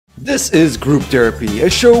This is Group Therapy, a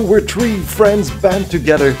show where three friends band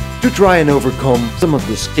together to try and overcome some of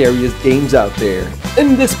the scariest games out there.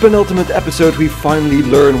 In this penultimate episode, we finally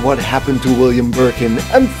learn what happened to William Birkin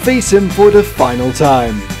and face him for the final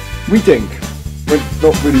time. We think. We're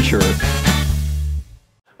not really sure.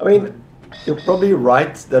 I mean, you're probably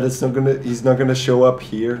right that he's not gonna show up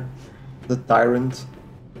here, the tyrant.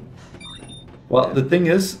 Well, the thing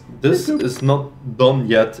is, this is not done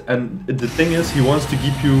yet, and the thing is, he wants to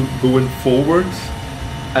keep you going forward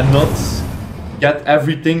and not get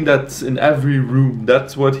everything that's in every room.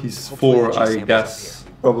 That's what he's for, I guess.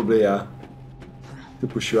 Probably, yeah. To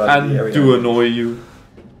push you out of the area. And to annoy you.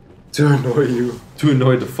 To annoy you. To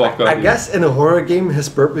annoy the fuck out of you. I guess in a horror game, his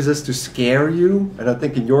purpose is to scare you, and I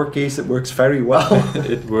think in your case it works very well.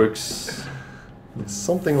 It works. There's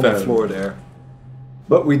something on the floor there.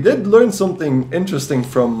 But we did learn something interesting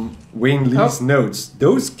from Wayne Lee's notes.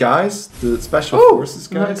 Those guys, the Special Forces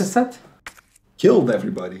guys, killed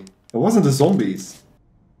everybody. It wasn't the zombies.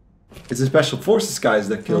 It's the Special Forces guys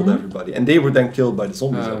that killed everybody. And they were then killed by the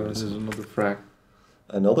zombies. This is another frag.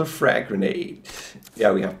 Another frag grenade.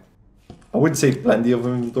 Yeah, we have, I wouldn't say plenty of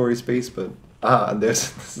inventory space, but... and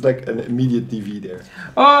there's like an immediate TV there.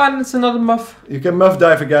 Oh, and it's another muff. You can muff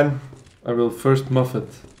dive again. I will first muff it.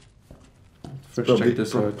 First check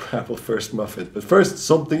this out. I will first muff it, but first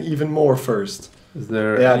something even more first. Is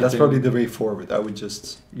there? Yeah, that's probably the way forward. I would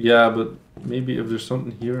just. Yeah, but maybe if there's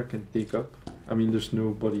something here I can take up. I mean, there's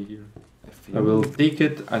nobody here. I will take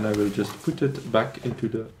it and I will just put it back into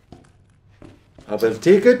the. I will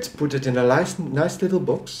take it, put it in a nice little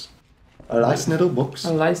box. A nice little box.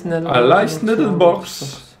 A nice little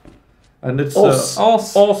box. And it's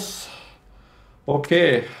os.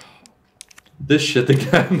 Okay. This shit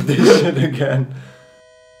again. This shit again.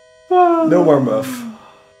 No more muff.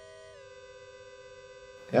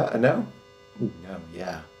 Yeah, and now? Ooh, now,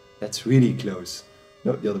 yeah. That's really close.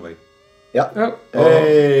 No, the other way. Yeah. Oh.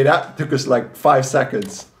 Hey, that took us like 5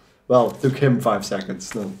 seconds. Well, took him 5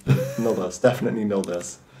 seconds. No, not us. Definitely not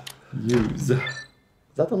us. Use. Is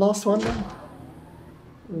that the last one then?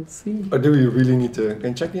 Let's see. Or do you really need to... Can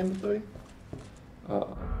you check the inventory?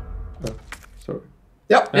 Sorry.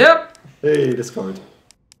 Yep. Yep. Hey, discard.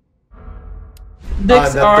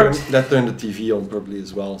 That turned the TV on probably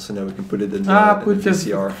as well, so now we can put it in the,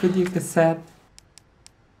 VCR. Video cassette.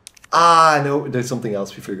 No, there's something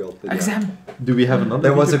else we forgot. Exam. Do we have another?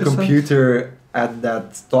 There was a cassette? computer at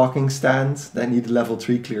that talking stand that needed level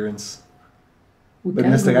 3 clearance. But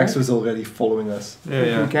Mr. X was already following us.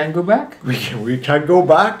 Yeah. We can go back? We can go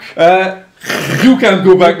back. You can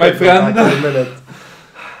go back, my friend. Back in a minute.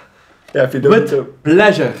 Yeah, if you don't. With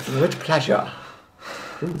pleasure. With pleasure.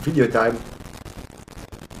 Video time.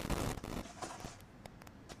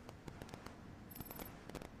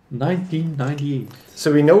 $19.98.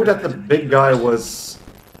 So we know that the big guy was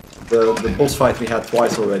the boss fight we had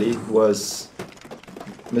twice already was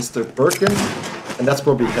Mr. Birkin, and that's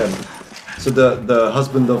probably him. So the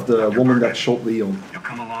husband of the woman that shot Leon. You'll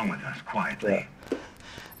come along with us quietly. Yeah.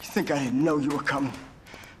 You think I didn't know you were coming?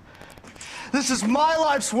 This is my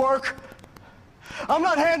life's work. I'm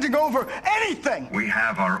not handing over anything. We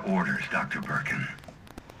have our orders, Dr. Birkin.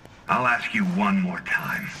 I'll ask you one more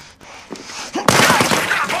time.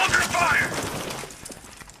 Hold your fire!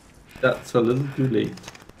 That's a little too late.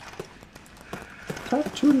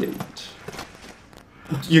 Not too late.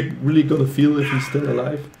 You really gonna feel if he's still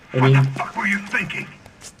alive? I mean, what the fuck were you thinking?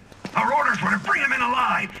 Our orders were to bring him in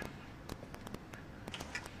alive.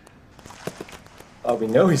 We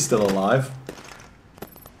know he's still alive.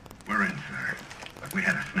 We're in, sir. But we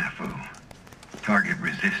had a snafu. Target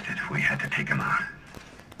resisted. We had to take him out.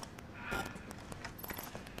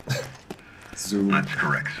 Zoom. That's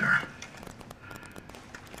correct, sir.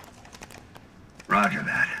 Roger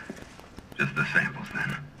that. Just the samples,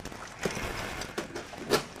 then.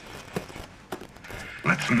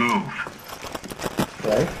 Let's move.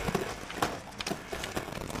 Right.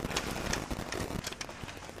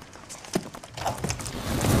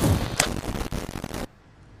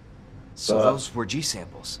 So those were G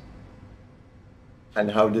samples.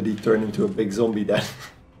 And how did he turn into a big zombie then?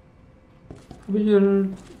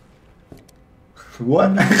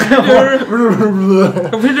 What?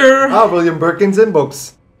 William Birkin's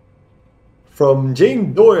inbox. From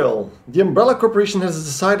Jane Doyle. The Umbrella Corporation has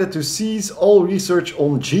decided to cease all research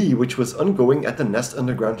on G, which was ongoing at the Nest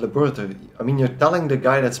Underground Laboratory. I mean, you're telling the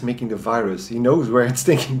guy that's making the virus. He knows where it's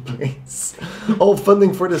taking place. All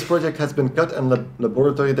funding for this project has been cut and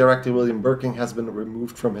Laboratory Director William Birkin has been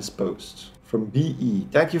removed from his post. From BE.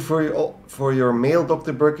 Thank you for your mail,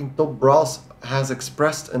 Dr. Birkin. Top Brass has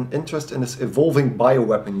expressed an interest in this evolving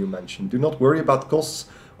bioweapon you mentioned. Do not worry about costs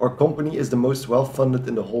Our company is the most well-funded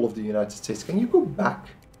in the whole of the United States. Can you go back?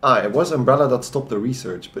 It was Umbrella that stopped the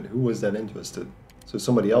research, but who was then interested? So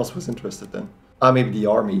somebody else was interested then. Maybe the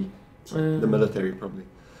army. The military, probably.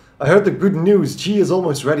 I heard the good news. G is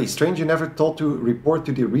almost ready. Strange you never thought to report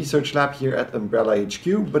to the research lab here at Umbrella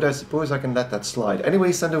HQ, but I suppose I can let that slide.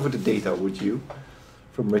 Anyway, send over the data, would you?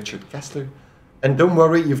 From Richard Kessler. And don't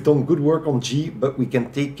worry, you've done good work on G, but we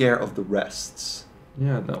can take care of the rests.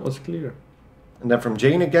 Yeah, that was clear. And then from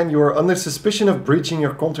Jane again, you are under suspicion of breaching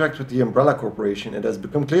your contract with the Umbrella Corporation. It has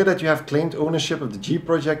become clear that you have claimed ownership of the G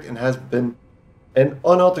project and has been in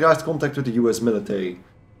unauthorized contact with the US military.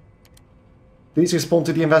 Please respond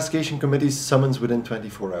to the investigation committee's summons within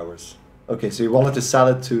 24 hours. Okay, so you wanted to sell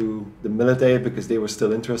it to the military because they were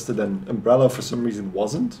still interested and Umbrella for some reason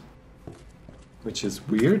wasn't. Which is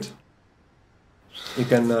weird. You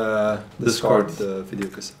can discard the video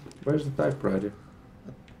cassette. Where's the typewriter?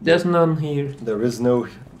 There's none here. There is no...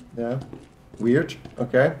 Yeah. Weird.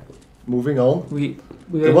 Okay. Moving on.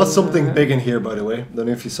 There was something big in here, by the way. Don't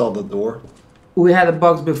know if you saw the door. We had a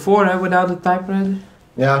box before without a typewriter.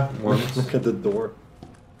 Yeah. Once. Look at the door.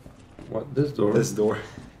 What? This door? This door.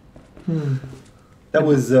 That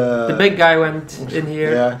was... the big guy went in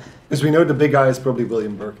here. Yeah. Because we know the big guy is probably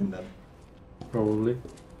William Birkin then. Probably.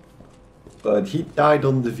 But he died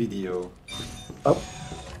on the video. Oh.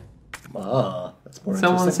 That's more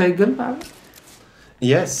Someone interesting. say gunpowder?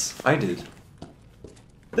 Yes, I did.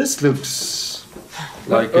 This looks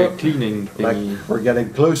Like a cleaning like thingy. we're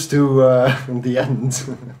getting close to the end.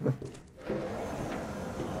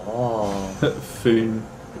 Foon.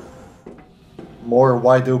 More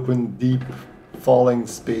wide open, deep, falling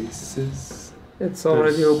spaces. It's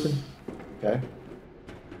already open. Okay.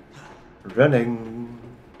 Running.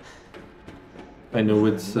 I know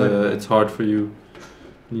it's hard for you,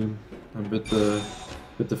 Liam. But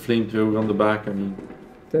with the flamethrower on the back, I mean.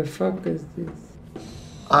 The fuck is this?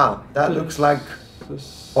 That looks like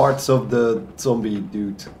parts of the zombie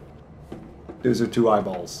dude. Those are 2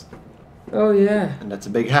 eyeballs. Oh yeah. And that's a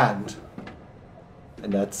big hand.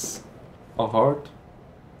 And that's A heart?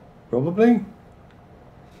 probably...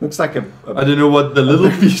 Looks like a I don't know what the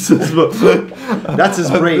little pieces, but that's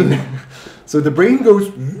his brain. So the brain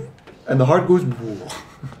goes and the heart goes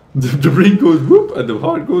the brain goes whoop and the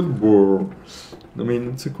heart goes brrr. I mean,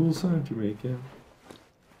 it's a cool sound to make, yeah.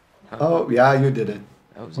 Oh, yeah, you did it.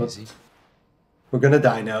 That was What? easy. We're gonna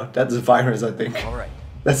die now. That's a virus, I think. All right.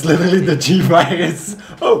 That's literally the G virus.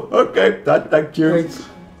 Oh, okay. Thank you. Wait.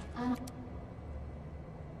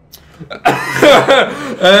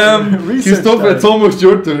 Christophe, it's almost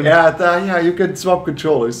your turn. Yeah, you can swap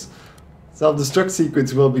controllers. Self-destruct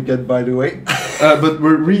sequence will begin, by the way. But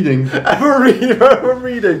we're reading. We're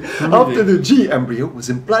reading. After the G embryo was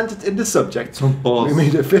implanted in the subject, Don't pause. we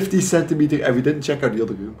made a 50 centimeter, and we didn't check out the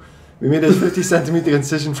other room. We made a 50 centimeter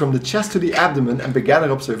incision from the chest to the abdomen and began our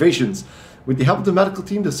observations. With the help of the medical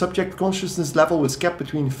team, the subject consciousness level was kept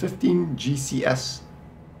between 15 GCS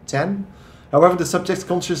 10. However, the subject's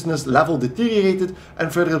consciousness level deteriorated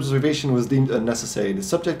and further observation was deemed unnecessary. The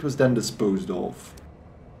subject was then disposed of.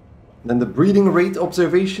 Then the breeding rate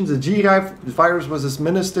observations. The G virus was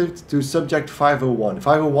administered to subject 501.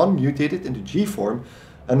 501 mutated into G form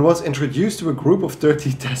and was introduced to a group of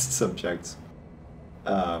 30 test subjects.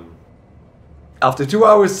 After 2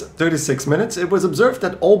 hours 36 minutes, it was observed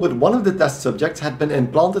that all but one of the test subjects had been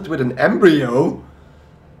implanted with an embryo.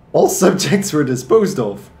 All subjects were disposed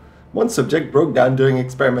of. One subject broke down during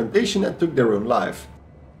experimentation and took their own life.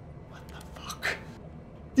 What the fuck?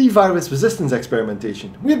 T-virus resistance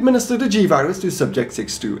experimentation. We administered the G-virus to subject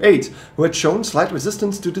 628, who had shown slight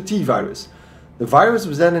resistance to the T-virus. The virus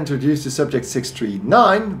was then introduced to subject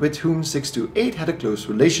 639, with whom 628 had a close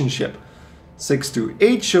relationship.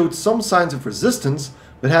 628 showed some signs of resistance,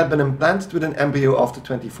 but had been implanted with an embryo after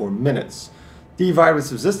 24 minutes.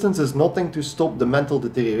 T-virus resistance is nothing to stop the mental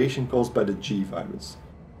deterioration caused by the G-virus.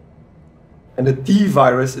 And the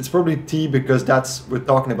T-virus, it's probably T because we're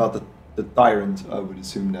talking about the tyrant, I would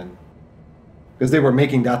assume then. Because they were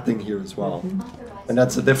making that thing here as well. And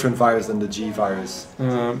that's a different virus than the G-virus.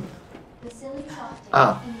 There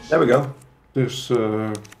There we go. There's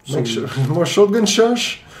More shotgun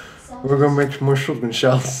shells? We're gonna make more shotgun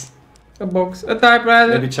shells. A box. A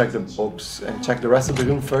typewriter. Maybe check the box and check the rest of the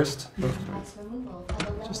room first.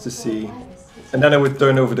 Just to see. And then I would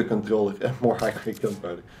turn over the controller. More high-grade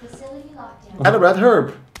gunpowder. And a red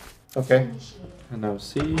herb. Okay. And now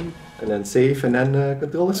see. And then save and then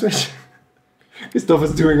controller switch. Christoph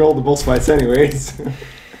is doing all the boss fights anyways.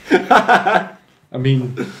 I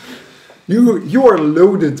mean, you are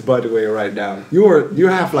loaded, by the way, right now. You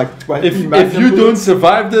have like 20 if you don't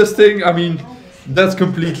survive this thing, I mean, That's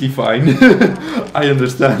completely fine. I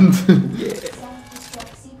understand.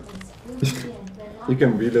 You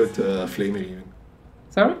can reload the flamer even.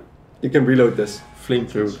 Sorry? You can reload this.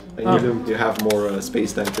 Flamethrower. And you have more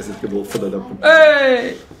space then because it will fill it up.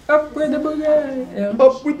 Hey! Up with the boogie! Yeah.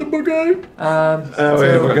 Up with the boogie!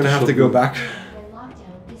 So We're gonna have to go back.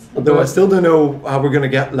 Although I still don't know how we're gonna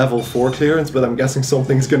get level 4 clearance, but I'm guessing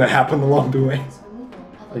something's gonna happen along the way.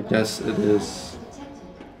 I guess it is.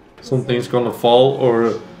 Something's gonna fall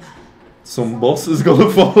or some boss is gonna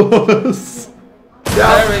fall on us.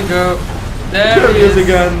 there we go. There he is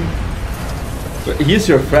again. But he's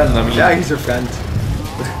your friend, I mean. Yeah, he's your friend.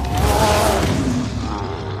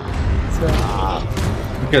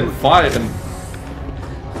 You can fire him.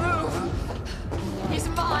 He's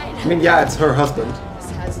mine. I mean, yeah, it's her husband.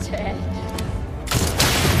 This has to end.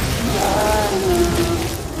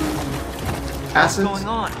 Acid? What's going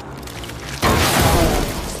on?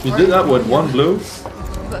 You did that with one blow. You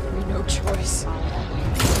left me no choice. I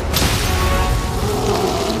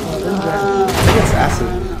think it's acid.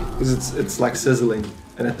 Because it's like sizzling.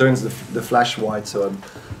 And it turns the flesh white, so I'm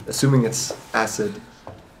assuming it's acid.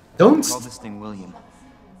 Don't... Call this thing William.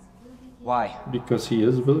 Why? Because he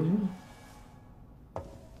is William.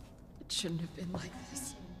 It shouldn't have been like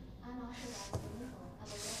this.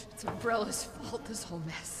 It's Umbrella's fault, this whole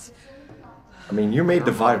mess. I mean, you made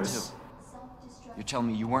the virus. You're telling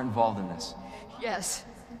me you weren't involved in this? Yes.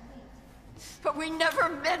 But we never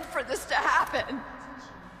meant for this to happen.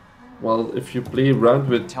 Well, if you play around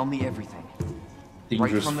with Tell me everything.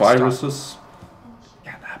 dangerous from the start. viruses,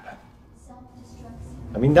 can happen.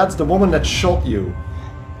 I mean, that's the woman that shot you.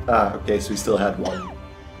 Ah, okay, so we still had one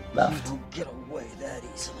left. Don't get away that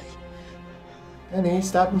easily. And he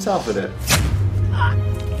stabbed himself with it.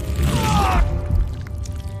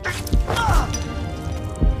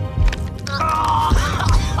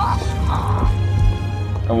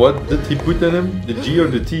 And what did he put in him? The G or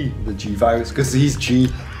the T? The G virus, because he's G.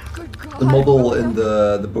 Good God. The model in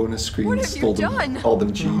the bonus screens What have you told him, done? called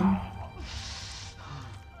him G.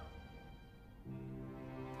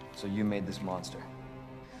 So you made this monster.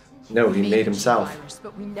 No, he We made the himself. virus,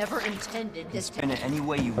 but we never intended this to Spin it any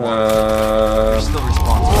way you want. You're still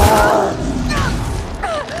responsible.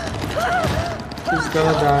 he's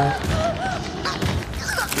gonna die.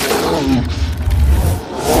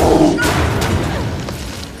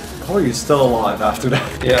 How are you still alive after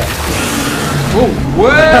that? Yeah. Oh,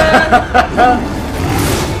 what?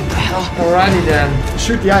 Alrighty then.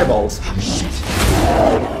 Shoot the eyeballs.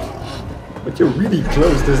 But you're really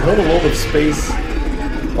close, there's not a lot of space.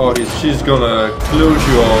 Oh, she's gonna close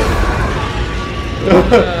you off.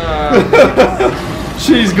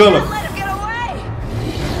 She's gonna. let him get away.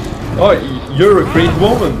 Oh, you're a great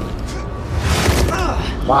woman.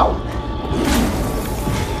 Wow.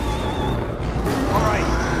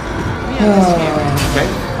 Okay.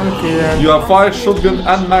 Okay then. You have fire, shotgun,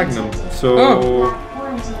 and magnum. So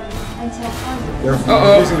You're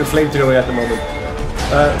using the flamethrower at the moment.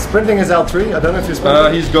 Sprinting is L3, I don't know if you're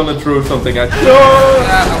sprinting. he's gonna throw something at you.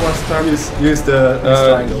 Yeah, I was stuck. Use the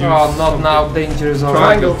triangle. Oh, not now. Dangerous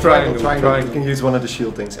already. Triangle. You can use one of the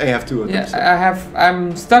shield things. And you have two of them. Yeah, so.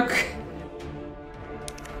 I'm stuck.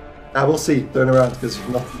 We'll see. Turn around, because if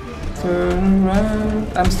not... Turn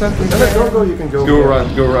around. I'm stuck with No, go, you can go. Go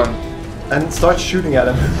around. And start shooting at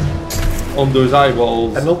him. On those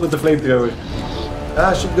eyeballs. And not with the flamethrower.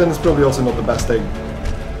 Shotgun is probably also not the best thing.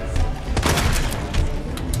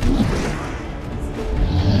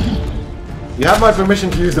 You have my permission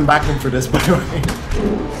to use the magnum for this, by the way.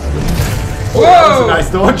 Whoa! That was a nice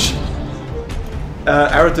dodge.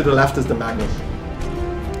 Arrow to the left is the magnum.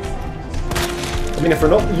 I mean, if we're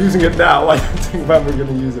not using it now, I don't think when we're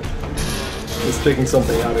gonna use it. Just taking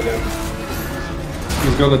something out again.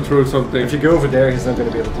 He's gonna throw something. If you go over there, he's not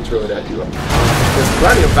gonna be able to throw it at you. There's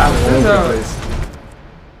plenty of balance all over the place.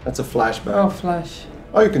 That's a flashback. Oh, flash.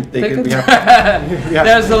 Oh, you can take it. it. We have, we have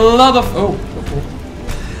There's a lot of. Oh, okay.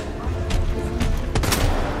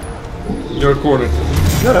 You're cornered.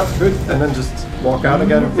 No, good. And then just walk out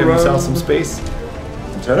again, give yourself some space.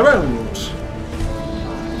 And turn around.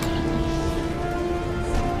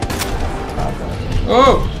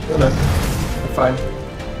 Oh! No. Fine.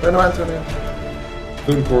 Turn around.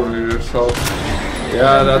 Don't corner yourself.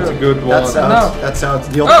 Yeah, that's a good one. That's out. No. That's out.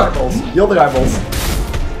 The other eyeballs. The other eyeballs.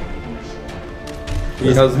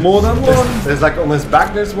 He has more than one. There's like on his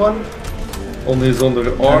back there's one. On his under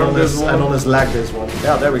And arm on there's his, one. and on his leg there's one.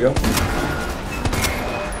 Yeah, there we go.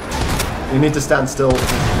 You need to stand still.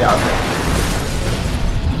 Yeah, okay.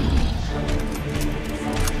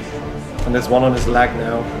 And there's one on his leg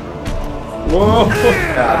now. Whoa!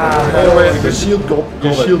 Anyway, the shield got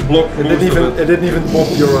Your it. shield blocked It most didn't even of it. it didn't even pop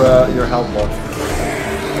your health bar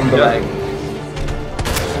from the leg.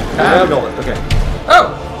 Yeah. Got it. Okay.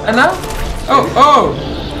 Oh, and now? Oh,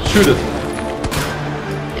 Shoot it.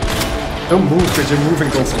 Don't move because you're moving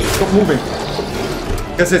constantly. Stop moving.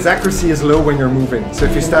 Because its accuracy is low when you're moving. So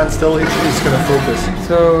if you stand still, it's gonna focus.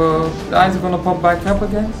 so the eyes are gonna pop back up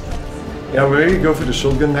again? Yeah, we'll really go for the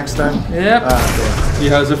shotgun next time. Yep. Okay. He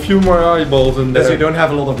has a few more eyeballs in Because there. you don't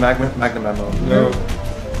have a lot of magnum ammo. No.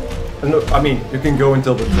 And look, I mean, you can go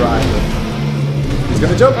until the dry, but he's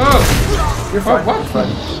gonna jump. Oh, You're fine. what? You're fine.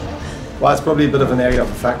 Well, it's probably a bit of an area of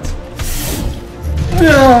effect.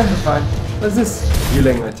 yeah. Fine. What's this?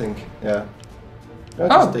 Healing, I think. Yeah. Yeah,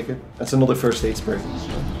 Oh. just take it. That's another first aid spray.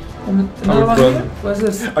 Another one run. here? What's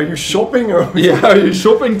this? Are you shopping or? Yeah, are you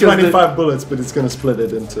shopping? 25 bullets, but it's gonna split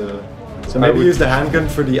it into. So maybe would- use the handgun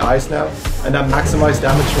for the eyes now, and then maximize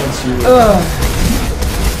damage once you.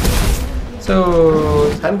 So,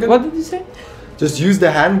 Handgun? what did you say? Just use the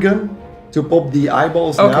handgun to pop the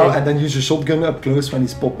eyeballs now, Okay. and then use your shotgun up close when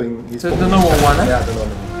he's popping. He's So popping. the normal one, eh? Yeah, the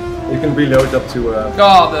normal. You can reload up to.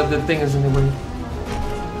 Oh, the thing is in the way.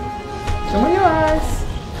 Show me your eyes.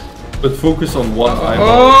 But focus on one eyeball.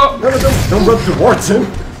 Oh! No, don't run towards him.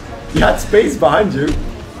 You had space behind you.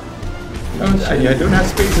 And you don't have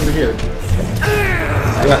space over here.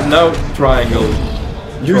 Yeah, now triangle.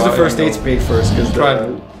 Use the first aid Triangle. spray first, because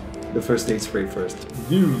Triangle. the first aid spray first.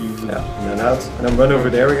 Use. Yeah, and then out, and then run over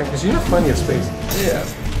there again, because you have plenty of space. Yeah.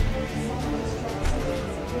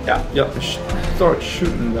 Yeah. Yeah, start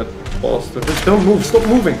shooting that bastard. Just don't move, stop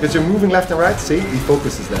moving, because you're moving left and right. See, he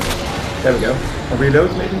focuses then. There we go. And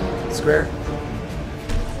reload maybe, square.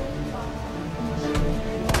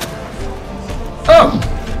 Oh!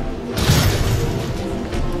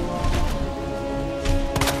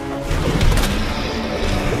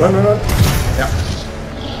 Run, run, run. Yeah.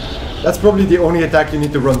 That's probably the only attack you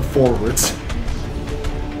need to run forwards.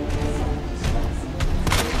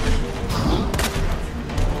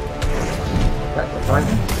 Right, we're fine.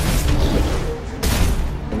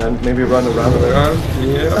 And then maybe run around.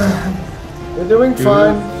 Yeah. We're doing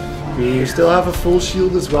fine. Good. You still have a full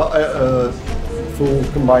shield as well. Full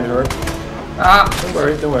combined hurt. Ah! Don't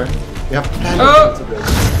worry, don't worry. You have plenty Oh. of to do.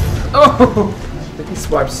 Oh! I think he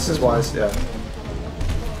swipes twice, yeah.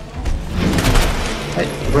 Hey,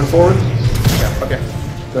 run forward. Yeah, okay.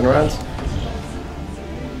 Turn around.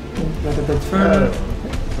 Get a bit further.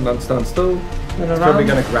 And then stand still. Turn He's probably around.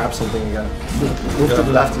 gonna grab something again. Move to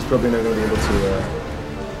the left, he's probably not gonna be able to.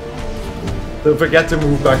 Don't forget to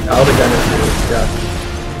move back out again if you. Yeah.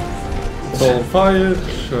 It's all fire.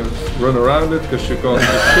 Just run around it because you can't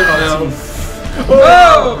get shit down.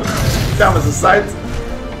 Oh! That was a sight.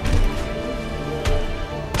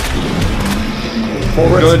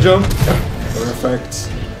 Forward. Gonna jump. Perfect.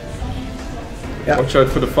 Yeah. Watch out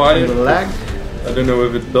for the fire. The leg. I don't know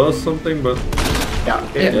if it does something, but Yeah.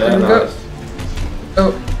 Okay. Yeah. yeah, There we go. nice.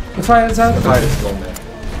 Oh, the fire is out. The fight is gone there.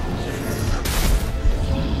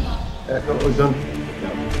 Oh, done.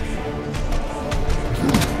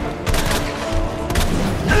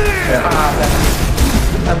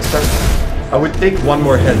 I'm stuck. I would take one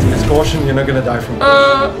more hit. With caution, you're not gonna die from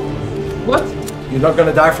caution. What? You're not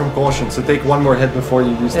gonna die from caution, so take one more hit before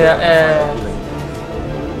you use the Yeah,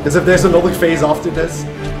 because if there's another phase after this,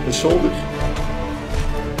 the shoulder, I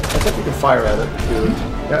think you can fire at it. Good.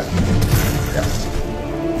 Yeah. Yeah.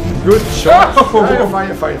 Good shot. Oh! Yeah, you're fine.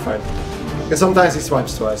 Because sometimes he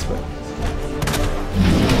swipes twice, but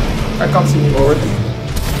I can't see you. forward.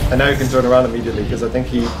 And now you can turn around immediately, because I think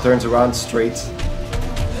he turns around straight.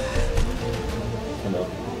 Oh, no.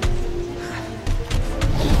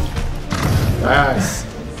 Nice.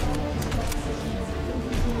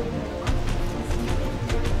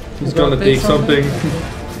 He's gonna take something.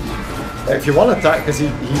 If you want to attack, because he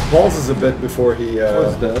pauses a bit before he.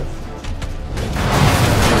 What's that?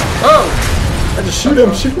 Oh! And just shoot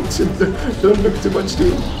him, shoot him. Don't look too much to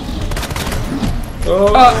him.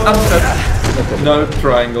 Oh, I'm stuck. no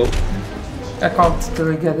triangle. I can't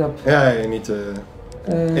really get up. Yeah, you need to.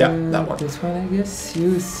 Yeah, that one. This one, I guess.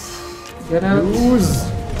 Use. Get out. Use.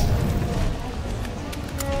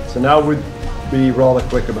 So now would be rather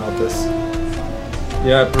quick about this.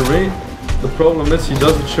 Yeah, Parade. The problem is he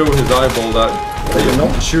doesn't show his eyeball that. But you're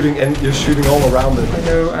not shooting, and you're shooting all around it. I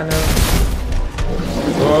know.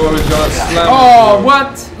 Oh, he's gonna slam. Oh,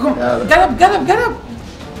 what? Come, Yeah, get up!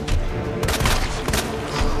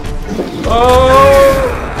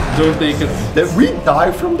 Oh! Don't take it. Did we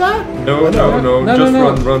die from that? No. No, Just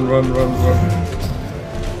no. run.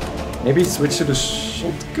 Maybe switch to the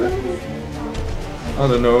shotgun? I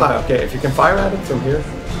don't know. Ah, okay, if you can fire at it from here.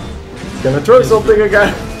 Gonna throw something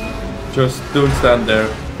again. Just don't stand there,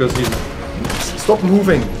 because he's... Stop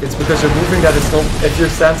moving. It's because you're moving that it's not... If you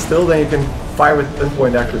stand still, then you can fire with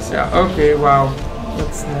pinpoint accuracy. Yeah, okay, wow.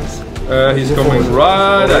 That's nice. He's coming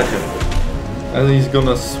right at you. And he's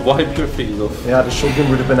gonna swipe your face off. Yeah, the shotgun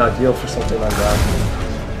would have been ideal for something like that.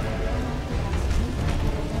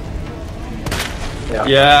 Yeah.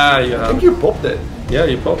 Yeah, I think you popped it. Yeah,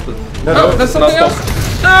 you popped it. No, that's something else.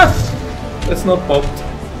 Ah! It's not popped.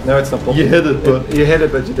 No, it's not popped. You hit it, but... You hit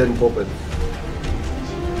it, but you didn't pop it.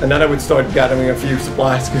 And then I would start gathering a few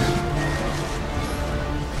supplies.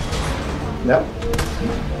 No.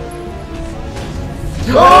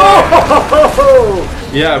 Oh!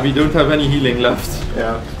 Yeah, we don't have any healing left.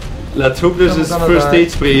 Yeah. Let's hope there's this first aid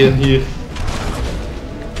spray in here.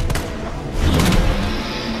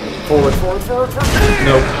 Forward.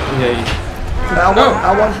 No. Yeah.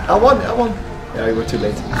 L1. Yeah, you were too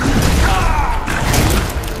late.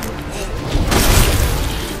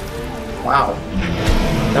 Wow.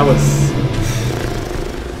 That was...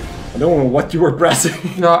 I don't know what you were pressing.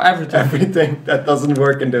 No, everything. Everything. That doesn't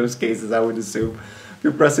work in those cases, I would assume. If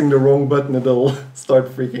you're pressing the wrong button, it'll start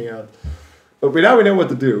freaking out. But now we know what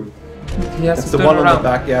to do. He has It's to the turn one around. on the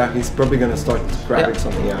back, yeah. He's probably gonna start grabbing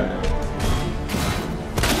something. Yeah, I know.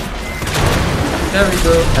 There we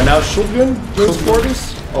go. And now shotgun, close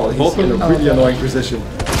quarters. Oh, he's in a really annoying position.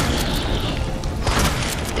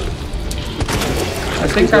 I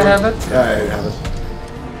think I have it. Yeah, I have it.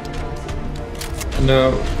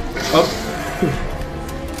 No. Up.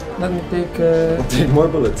 Let me take... Take more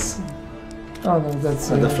bullets. Oh no, that's...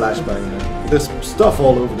 And the flashbang. Yeah. There's stuff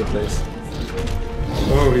all over the place.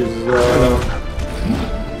 Oh, he's...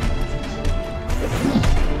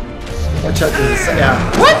 Watch out,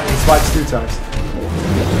 yeah. What? He swipes 2 times.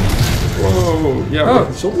 Whoa. Yeah.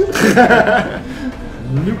 Oh. Shotgun?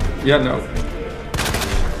 Nope. Yeah, no.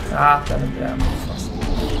 Ah, damn it, yeah.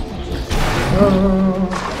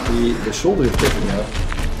 The shoulder is kicking out.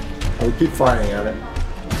 I will keep firing at it.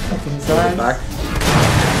 Inside. Back.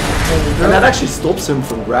 There we go. And that actually stops him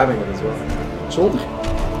from grabbing it as well. Shoulder.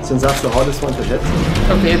 Since that's the hardest one to hit.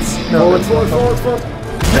 Okay, it's... No, Forward.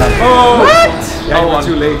 Yeah. Oh! What? Yeah, you were won.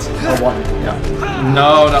 too late. I won. Yeah.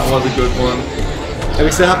 No, that was a good one. And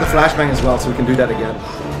we still have the flashbang as well, so we can do that again.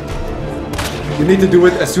 You need to do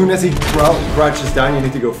it as soon as he crouches down, you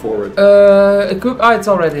need to go forward. Equip... Ah, it's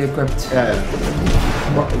already equipped. Yeah.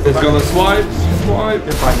 It's gonna swipe.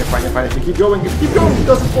 You're fine. If you keep going, it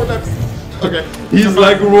doesn't fall left. Okay. He's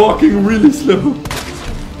like walking really slow.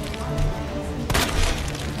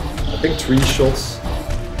 I think 3 shots.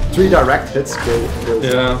 3 direct hits kill.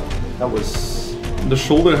 Yeah. That was... The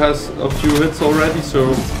shoulder has a few hits already,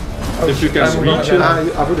 so if you can reach it.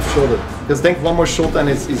 I would have shot it. Because I think one more shot and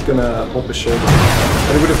he's gonna pop his shoulder.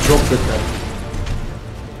 And he would have dropped it then.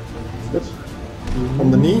 Yep. On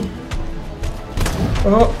the knee.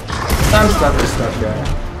 Oh, I'm stuck. Stuck,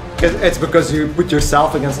 yeah. It's because you put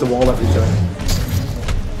yourself against the wall every time.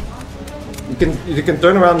 You can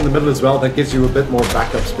turn around in the middle as well, that gives you a bit more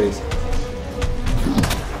backup space.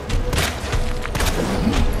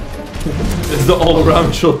 It's the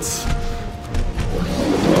all-around shots.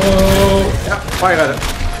 Oh, yeah, fire at it.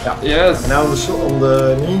 Yeah. Yes. And now the shot on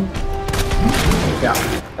the knee. Yeah.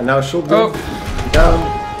 And now shotgun. Oh.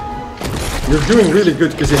 Down. You're doing really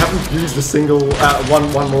good because you haven't used a single one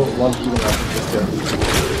healing item just yet.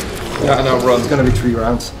 Yeah, and now run. It's gonna be 3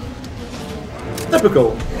 rounds.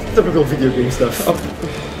 Typical video game stuff. Up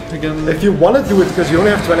again. If you want to do it, because you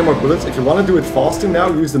only have 20 more bullets, if you want to do it faster now,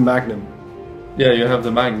 use the Magnum. Yeah, you have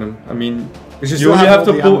the Magnum. I mean, Because you only have all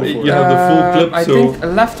to the pull. ammo for it. You have the full clip, I so think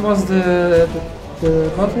left was the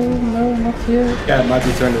bottle. No, not here. Yeah, it might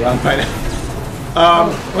be turned around by now.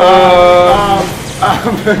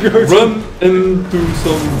 run into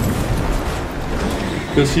some.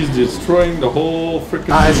 Because he's destroying the whole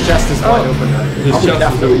freaking. His chest is wide open now. His I would chest is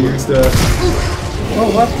definitely open. use the... Oh,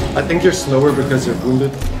 what? I think you're slower because you're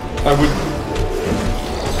wounded. I would.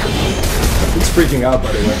 He's freaking out,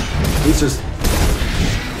 by the way.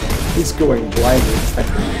 He's going blindly.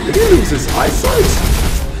 Did he lose his eyesight?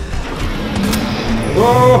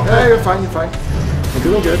 Oh, hey, you're fine. You're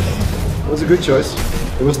doing good. It was a good choice.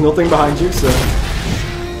 There was nothing behind you, so...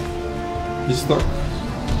 He's stuck.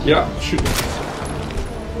 Yeah, shoot.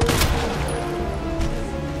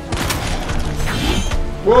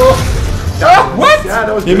 Whoa! Ah, What? Yeah,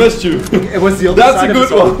 that was He good. missed you. It was the other That's side a of his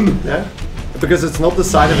good arm. one. Yeah. Because it's not the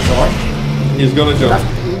side of his arm. He's gonna jump.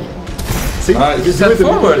 See? Nice. You do Step it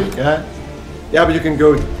forward. immediately. Yeah. Yeah, but you can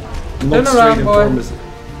go not Turn straight around, in boy.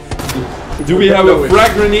 form. Do we have a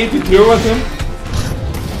frag grenade to throw at him?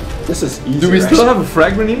 This is easy. Do we still have a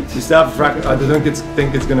frag grenade? You still have a frag. I don't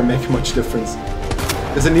think it's gonna make much difference.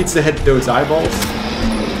 Because it needs to hit those eyeballs.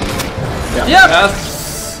 Yeah. Yep.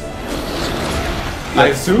 Yes. I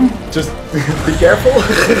assume. Just be careful.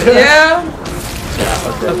 Yeah.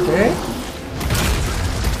 Yeah. Okay.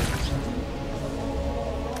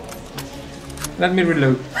 Let me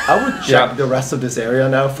reload. I would check the rest of this area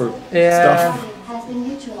now for stuff. Has been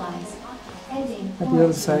neutralized. Ending. At the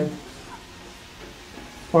other side.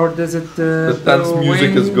 Or does it? The tense go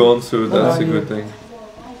music away? is gone, so that's a yeah. good thing.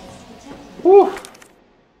 Ooh.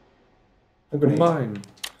 A grenade. Combine.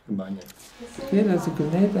 Combine it. Okay, there's a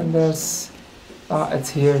grenade and there's. Ah, it's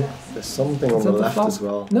here. There's something on Is the that the left flask? as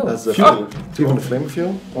well. No. That's the Fuel. Do you want the flame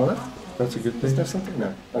fuel on it? That's a good Is thing. there something?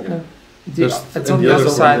 No. Okay. No. Just It's in on the the other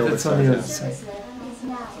other side, side. It's on the yeah. other side. Is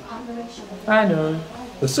now operational. I know.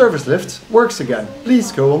 The service lift works again.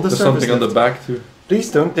 Please go on the There's service something on the lift. back too.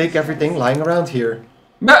 Please don't take everything lying around here.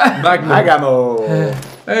 Magnum. Magamo!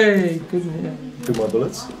 Hey, good man. 2 more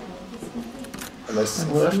bullets. And there's on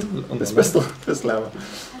the left. On This the pistol. Pistol ammo.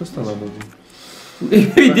 Pistol ammo. We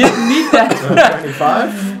didn't need that.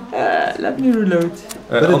 25. Let me reload.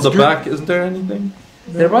 But On it's the good. back, isn't there anything?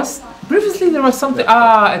 There was previously there was something.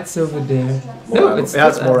 Ah, it's over there. More No, ammo. it's Yeah,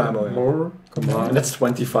 it's still more ammo. ammo. Yeah. More? Come And on. that's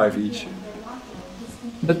 25 each.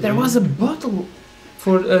 But there was a bottle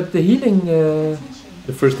for the healing.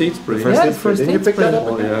 The first aid spray. First Yeah, aid first spray. Didn't you aid pick that spray.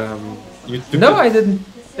 up? Oh yeah. You took No, it. I didn't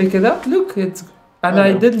pick it up. Look, it's and I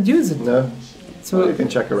I know. didn't use it. No. So You can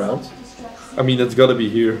check around. I mean, it's gotta be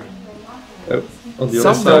here. On the other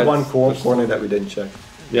Some side. one corner that we didn't check.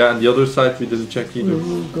 Yeah, and the other side we didn't check we either.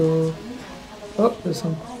 will go. Oh, there's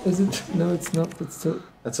some. Is it? No, it's not. It's still.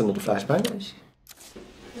 That's another flashbang.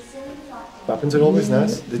 Weapons are always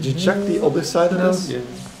nice. Did you check the other side of No. this? Yeah.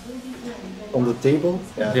 On the table?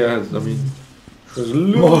 Yeah. Yeah, I mean, there's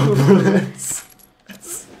More loads. bullets.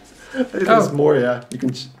 There's Oh. more, yeah. You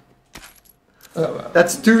can. Oh,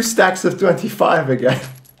 That's 2 stacks of 25 again.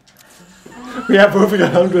 We have over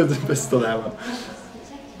 100 pistol ammo.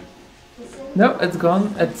 no, it's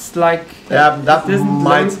gone. It's like. Yeah, that It isn't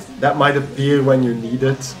might low. appear when you need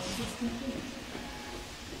it.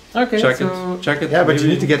 Okay, Check so it. Check it. Yeah, but you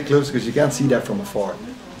maybe. need to get close because you can't see that from afar.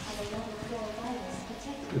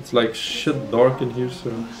 It's like shit dark in here, so.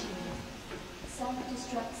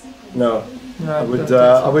 No, no, I don't would think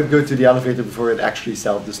so. I would go to the elevator before it actually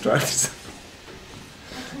self-destructs.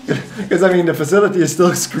 Because I mean, the facility is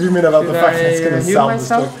still screaming about the Should fact that it's I gonna heal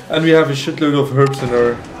myself? self-destruct. And we have a shitload of herbs in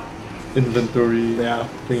our inventory Yeah.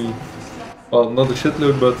 thingy. Well, not a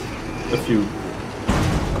shitload, but a few.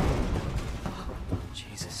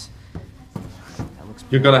 Jesus.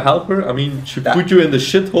 You're gonna help her? I mean, she Yeah. put you in the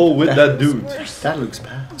shithole with that dude. That looks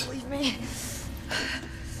bad. Believe me.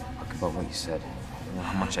 Talk about what you said. You know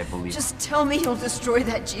how much I believe. Just tell me you'll destroy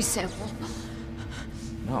that G sample.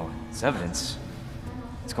 No, it's evidence.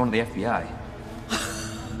 It's going to the FBI.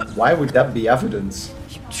 Why would that be evidence?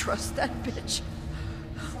 You trust that bitch?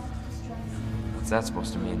 What's that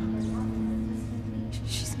supposed to mean?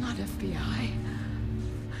 She's not FBI.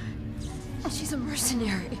 She's a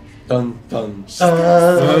mercenary. Dun dun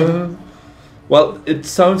dun. Well, it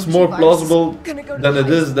sounds more She plausible was gonna go to than it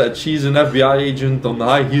high is that she's an FBI agent on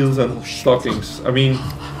high heels and stockings. I mean,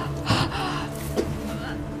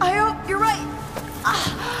 I hope you're right.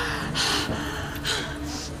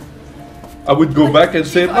 I would go back and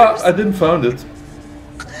say, ah, I didn't find it.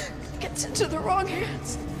 Gets into the wrong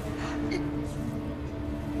hands.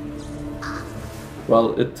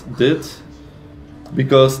 Well, it did.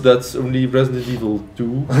 Because that's only Resident Evil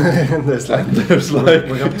 2. And there's like, There's like...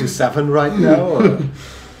 we're up to 7 right now. Or?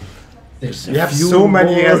 There's We have few so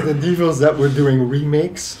many more. Resident Evils that we're doing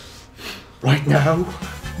remakes right now.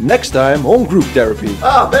 Next time on Group Therapy.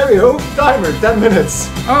 Ah, there we go. Timer, 10 minutes.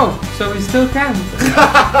 Oh, so we still can.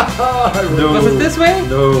 No. Was it this way?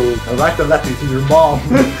 No. I'll write a letter to your mom.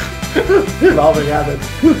 While we're at it.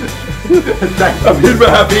 Thank I mean, we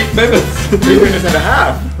have 8 minutes. 3 minutes and a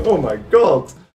half. Oh my god.